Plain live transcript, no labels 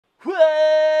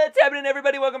What's happening,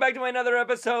 everybody? Welcome back to my another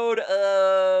episode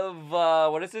of,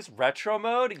 what is this, retro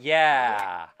mode?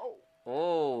 Yeah.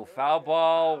 Oh, foul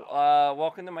ball.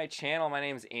 Welcome to my channel. My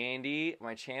name's Andy.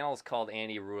 My channel is called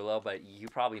AndyRullo, but you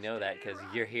probably know that because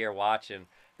you're here watching.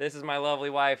 This is my lovely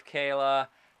wife, Kayla.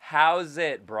 How's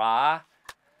it, brah?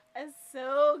 It's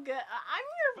so good. I'm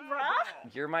your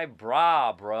brah. You're my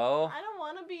brah, bro. I don't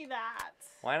want to be that.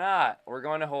 Why not? We're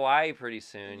going to Hawaii pretty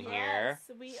soon here. Yes,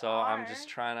 we so are. I'm just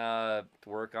trying to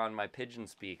work on my pigeon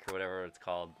speak or whatever it's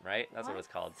called, right? That's what it's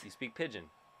called. You speak pigeon.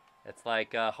 It's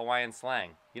like Hawaiian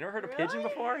slang. You never heard of pigeon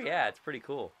before? Yeah, it's pretty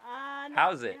cool. No,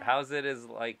 How's it? How's it is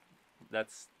like,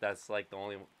 that's like the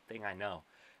only thing I know.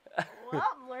 Well,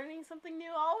 I'm learning something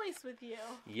new always with you.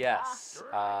 Yes,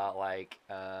 like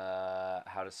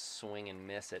how to swing and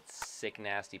miss at sick,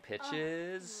 nasty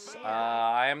pitches.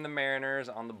 I am the Mariners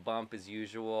on the bump as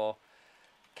usual.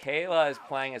 Kayla is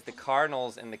playing as the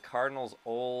Cardinals in the Cardinals'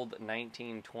 old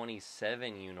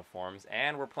 1927 uniforms,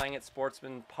 and we're playing at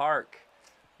Sportsman Park,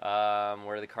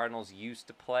 where the Cardinals used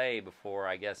to play before,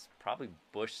 I guess, probably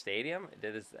Busch Stadium.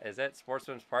 Is that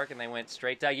Sportsman's Park? And they went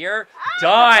straight down. You're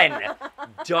done!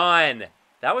 Done!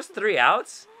 That was 3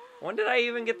 outs? When did I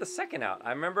even get the second out? I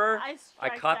remember I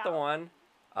caught the one.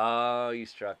 Oh, you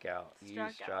struck out. You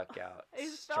struck out. It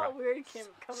felt weird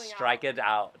coming out. Strike it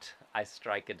out. I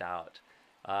strike it out.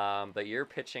 But you're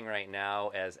pitching right now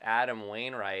as Adam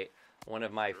Wainwright, one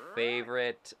of my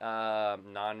favorite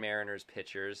non-Mariners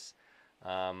pitchers.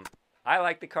 I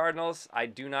like the Cardinals. I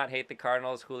do not hate the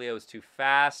Cardinals. Julio is too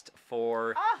fast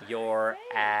for your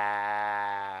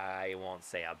I won't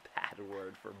say a bad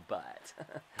word for butt.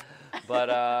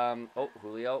 But oh,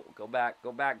 Julio, go back,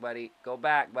 buddy. Go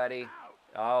back, buddy.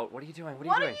 Oh, what are you doing? What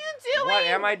are you doing? What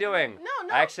am I doing? No,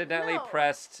 I accidentally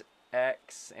pressed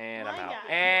X and I'm out.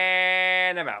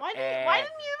 And I'm out. Why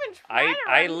didn't you even try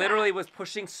I literally was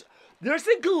pushing. There's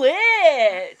a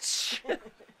glitch.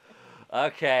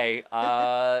 Okay,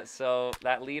 so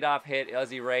that leadoff hit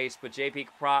was erased, but J.P.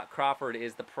 Crawford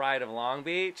is the pride of Long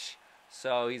Beach,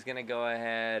 so he's going to go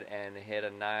ahead and hit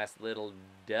a nice little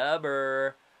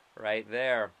dubber right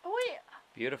there. Oh, wait.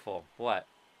 Beautiful. What?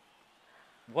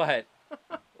 What?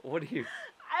 What are you...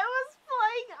 I was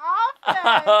playing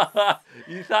offense.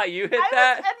 You thought you hit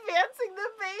that? I was advancing the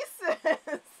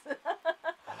bases.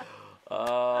 Oh,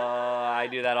 I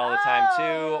do that all the time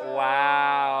too.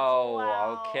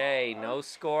 Wow. Okay, no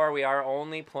score. We are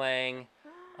only playing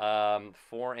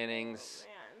 4 innings.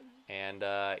 And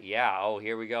yeah, oh,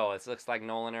 here we go. This looks like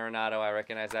Nolan Arenado. I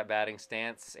recognize that batting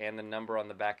stance and the number on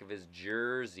the back of his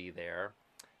jersey there.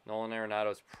 Nolan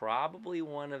Arenado is probably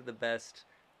one of the best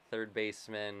third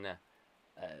basemen.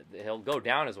 He'll go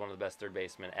down as one of the best third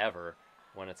basemen ever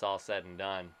when it's all said and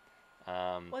done.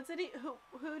 Who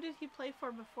did he play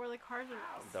for before the Cardinals?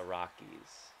 The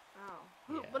Rockies. Oh.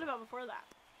 What about before that?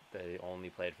 They only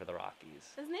played for the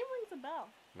Rockies. His name rings a bell.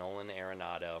 Nolan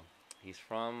Arenado. He's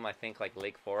from, I think, like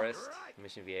Lake Forest,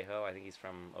 Mission Viejo. I think he's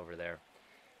from over there.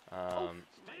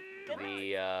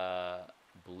 The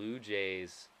Blue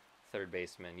Jays third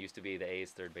baseman used to be the A's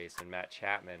third baseman, Matt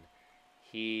Chapman.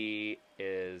 He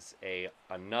is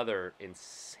another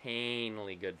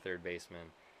insanely good third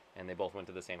baseman. And they both went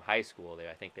to the same high school.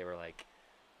 I think they were like,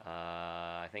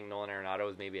 I think Nolan Arenado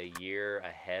was maybe a year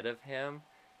ahead of him,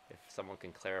 if someone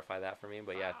can clarify that for me.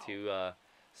 But yeah, 2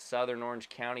 Southern Orange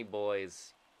County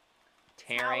boys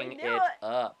tearing it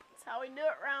up. That's how we do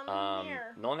it around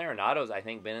here. Nolan Arenado's, I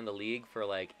think, been in the league for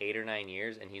like 8 or 9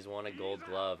 years, and he's won a Gold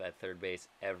Glove at third base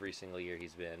every single year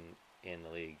he's been in the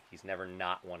league. He's never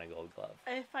not won a Gold Glove.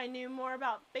 If I knew more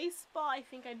about baseball, I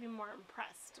think I'd be more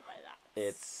impressed by that.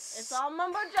 It's all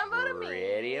mumbo jumbo to me.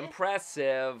 Pretty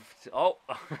impressive. Oh,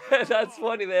 that's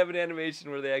funny. They have an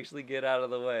animation where they actually get out of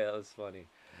the way. That was funny.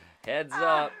 Heads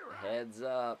up. Heads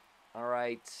up. All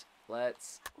right.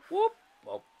 Let's whoop.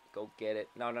 Oh, go get it.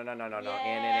 No. In.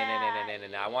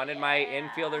 I wanted my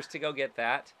infielders to go get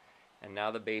that. And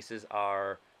now the bases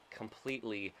are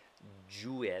completely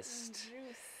juiced.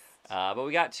 But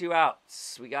we got 2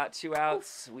 outs.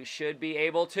 Oof. We should be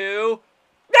able to.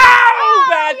 No!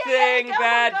 Bad thing.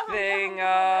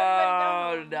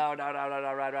 Oh, no.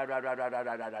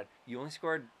 You only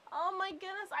scored. Oh my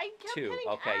goodness, I kept 2. hitting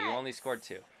Okay, X. you only scored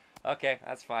 2. Okay,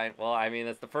 that's fine. Well, I mean,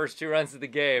 that's the first 2 runs of the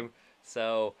game.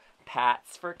 So,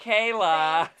 PATS for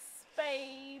Kayla. Thanks,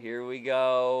 babe. Here we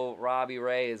go. Robbie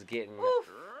Ray is getting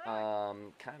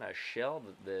kind of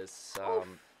shelled this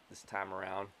time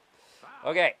around.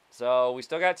 Okay, so we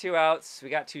still got 2 outs. We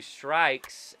got 2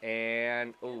 strikes,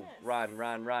 and ooh, run,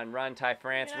 Ty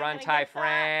France, Ty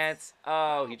France.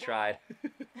 Oh, he tried.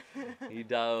 He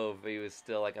dove. He was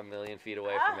still like a million feet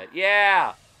away from it.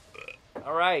 Yeah.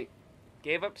 All right.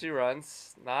 Gave up 2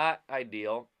 runs. Not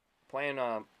ideal. Playing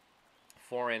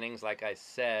 4 innings, like I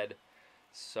said.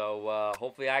 So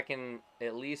hopefully I can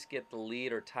at least get the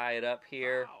lead or tie it up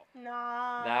here.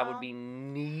 Nah. That would be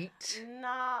neat.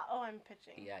 Nah. Oh, I'm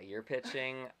pitching. Yeah, you're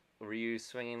pitching. Were you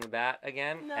swinging the bat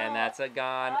again? No. And that's a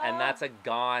gone. And that's a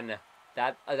gone.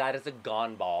 That is a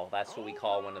gone ball. That's what we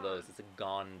call one of those. It's a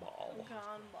gone ball.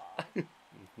 Gone ball.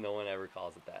 No one ever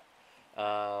calls it that.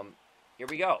 Here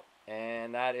we go.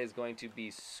 And that is going to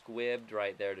be squibbed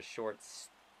right there to shortstop.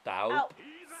 Out.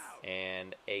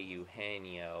 And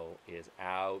Eugenio is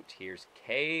out. Here's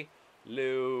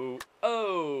K-Lu.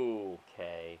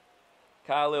 Okay.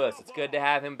 Kyle Lewis, it's good to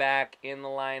have him back in the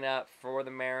lineup for the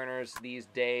Mariners these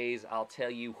days. I'll tell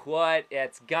you what,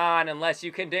 it's gone unless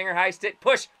you can dinger heist it.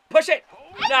 Push it.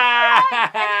 Nah,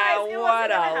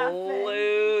 what a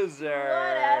loser.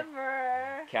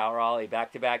 Whatever. Cal Raleigh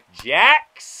back-to-back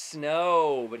jacks.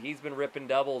 No, but he's been ripping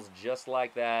doubles just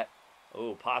like that.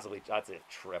 Oh, possibly that's a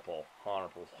triple. 100%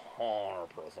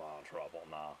 triple.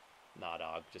 Nah,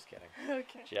 dog. Just kidding.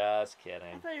 Okay. Just I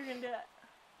kidding. thought you were gonna do it.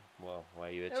 Well, why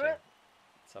are you Do itching? it.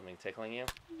 Something tickling you?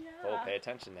 Yeah. Oh, pay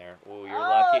attention there. Oh, you're Oh,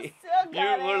 lucky. still You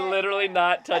got were it. literally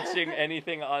not touching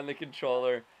anything on the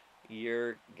controller.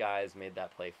 Your guys made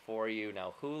that play for you.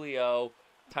 Now Julio,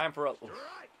 time for a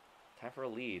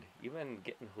lead. You've been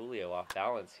getting Julio off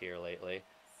balance here lately.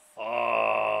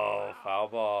 Oh, foul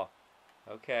ball.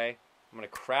 Okay. I'm going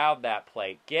to crowd that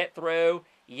plate. Get through.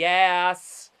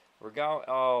 Yes. We're going.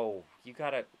 Oh, you got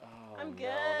to. Oh, I'm no.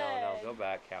 good. Go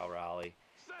back, Cal Raleigh.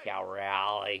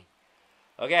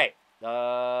 Okay.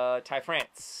 Ty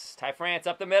France.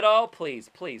 Up the middle. Please.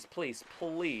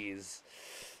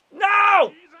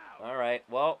 No! All right.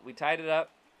 Well, we tied it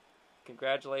up.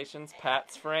 Congratulations.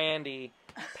 PATS for Andy.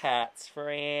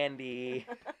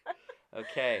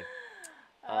 Okay.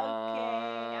 I'm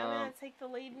gonna take the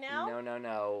lead now.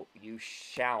 No. You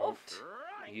shan't.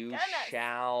 You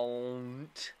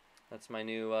shan't. That's my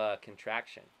new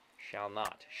contraction. Shall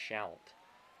not. Shan't.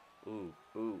 Ooh.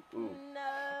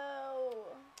 No.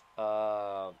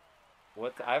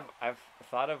 What I've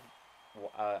thought of.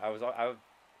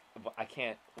 I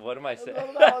can't. What am I saying?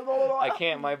 I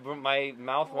can't. My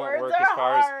mouth won't Words work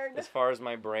are as far as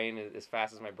my brain, as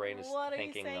fast as my brain is What are you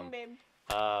thinking saying, them. babe?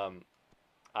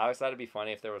 I always thought it'd be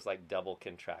funny if there was like double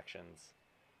contractions.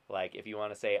 Like if you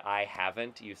want to say I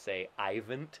haven't, you say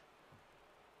I'vent.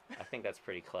 I think that's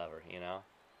pretty clever, you know?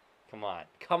 Come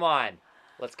on.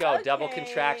 Let's go. Okay. Double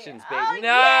contractions, baby. Oh, No!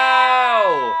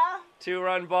 yeah!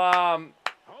 2-run bomb.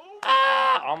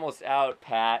 Almost out.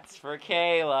 Pats for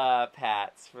Kayla.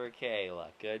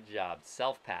 Good job.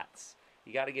 Self-pats.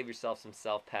 You got to give yourself some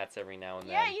self-pats every now and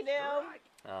then. Yeah, you do.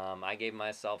 I gave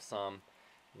myself some.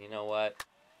 You know what?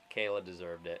 Kayla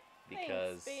deserved it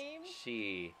because Thanks, babe.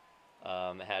 she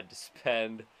had to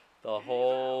spend the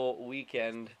whole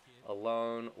weekend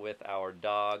alone with our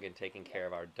dog and taking care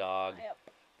of our dog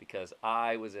because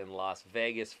I was in Las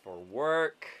Vegas for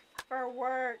work.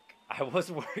 I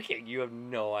was working. You have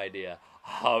no idea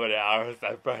how many hours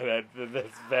I put into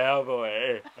this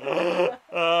family.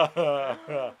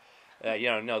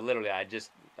 No, literally, I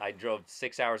drove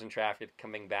 6 hours in traffic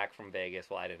coming back from Vegas.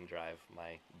 Well, I didn't drive.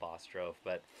 My boss drove.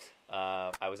 But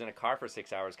I was in a car for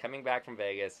 6 hours coming back from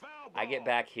Vegas. I get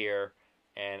back here,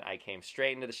 and I came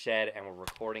straight into the shed, and we're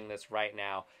recording this right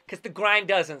now. Because the grind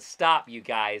doesn't stop, you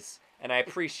guys. And I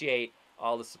appreciate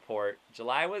all the support.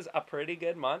 July was a pretty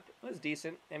good month. It was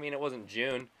decent. I mean, it wasn't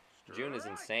June. June is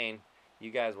insane. You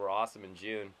guys were awesome in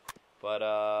June. But,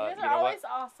 you know what?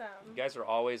 Awesome. You guys are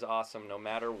always awesome no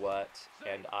matter what.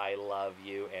 And I love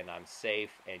you, and I'm safe,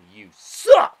 and you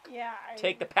suck! Yeah.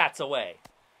 Take the pats away.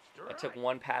 I took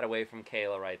one pat away from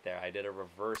Kayla right there. I did a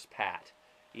reverse pat.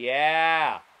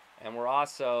 Yeah! And we're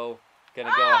also going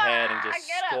to go ahead and just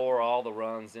score all the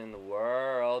runs in the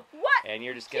world. What? And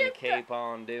you're just going to keep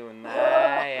on doing that.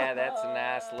 Yeah, that's a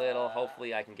nice little...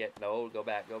 Hopefully I can get... No, go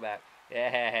back.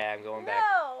 Yeah, I'm going back.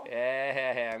 No.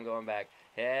 Yeah, I'm going back.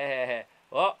 Yeah.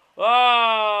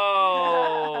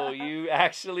 Oh! You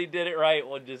actually did it right.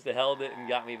 Well, just held it and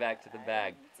got me back to the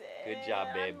bag. Good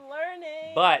job, babe. I'm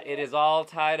learning. But it is all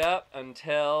tied up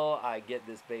until I get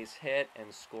this base hit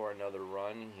and score another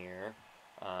run here.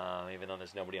 Even though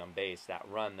there's nobody on base, that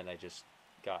run that I just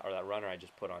got, or that runner I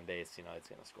just put on base, it's going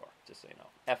to score, just so you know.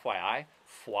 FYI,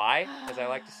 fly, as I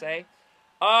like to say.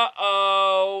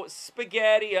 Uh-oh,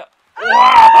 spaghetti.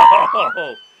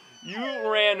 Wow!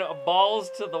 You ran balls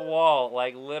to the wall,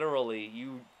 like literally.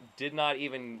 You did not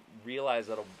even realize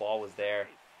that a ball was there.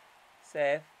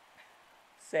 Safe.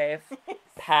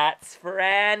 Pats for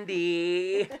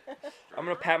Andy. I'm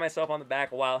going to pat myself on the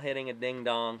back while hitting a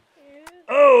ding-dong.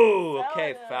 Oh, So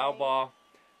okay, foul annoying. ball.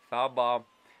 Foul ball.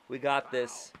 We got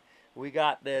this. We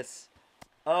got this.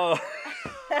 Oh.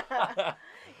 Go ahead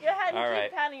and All keep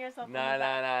right. patting yourself No, on the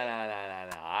no, no,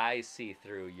 back. no. I see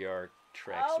through your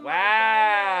tricks. Oh my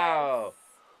Wow.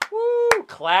 Woo!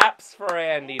 Claps for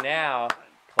Andy now.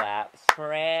 Claps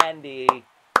for Andy.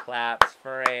 Claps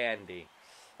for Andy.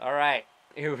 All right.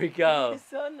 Here we go. You're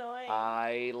so annoying.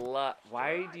 I love.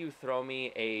 Why do you throw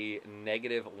me a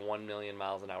negative 1 million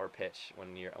miles an hour pitch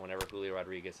whenever Julio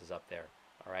Rodriguez is up there?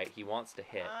 All right, he wants to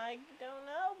hit. I don't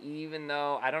know. Even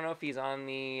though I don't know if he's on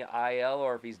the IL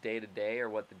or if he's day to day or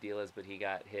what the deal is, but he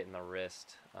got hit in the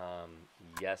wrist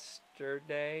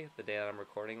yesterday, the day that I'm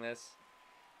recording this,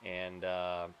 and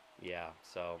yeah,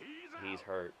 so he's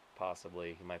hurt.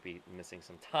 Possibly, he might be missing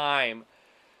some time.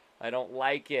 I don't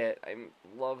like it. I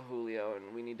love Julio,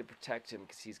 and we need to protect him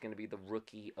because he's going to be the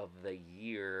rookie of the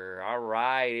year. All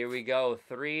right, here we go.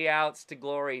 3 outs to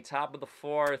glory. Top of the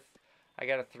 4th. I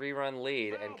got a 3-run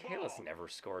lead, and Kayla's never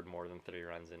scored more than 3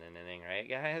 runs in an inning, right,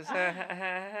 guys?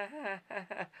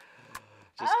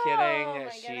 Just kidding.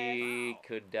 She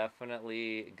could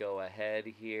definitely go ahead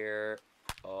here.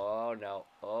 Oh, no.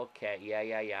 Okay,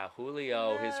 yeah.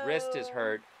 Julio, his wrist is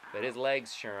hurt. But his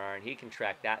legs sure aren't. He can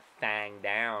track that thing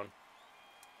down.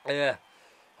 Ugh.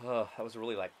 Oh, that was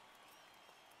really like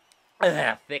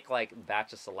thick, like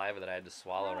batch of saliva that I had to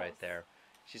swallow right there.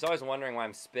 She's always wondering why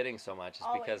I'm spitting so much. It's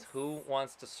because who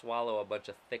wants to swallow a bunch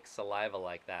of thick saliva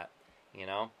like that? You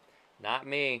know? Not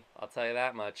me. I'll tell you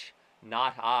that much.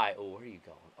 Not I. Oh, where are you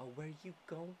going? Oh, where are you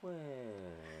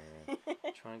going?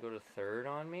 Trying to go to third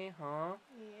on me, huh?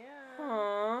 Yeah.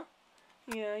 Huh?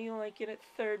 Yeah, you like it at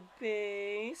third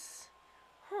base?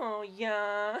 Oh,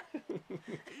 yeah.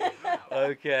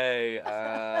 Okay.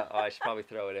 I should probably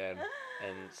throw it in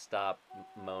and stop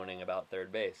moaning about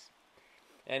third base.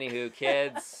 Anywho,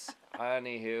 kids.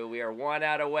 We are 1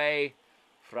 out away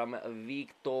from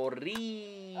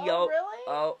victory. Oh, really?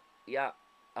 Oh, yeah.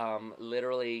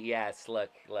 Literally, yes. Look.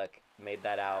 Made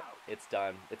that out. It's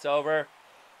done. It's over.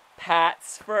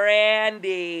 PATS for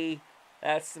Andy.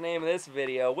 That's the name of this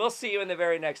video. We'll see you in the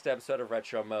very next episode of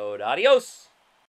Retro Mode. Adios!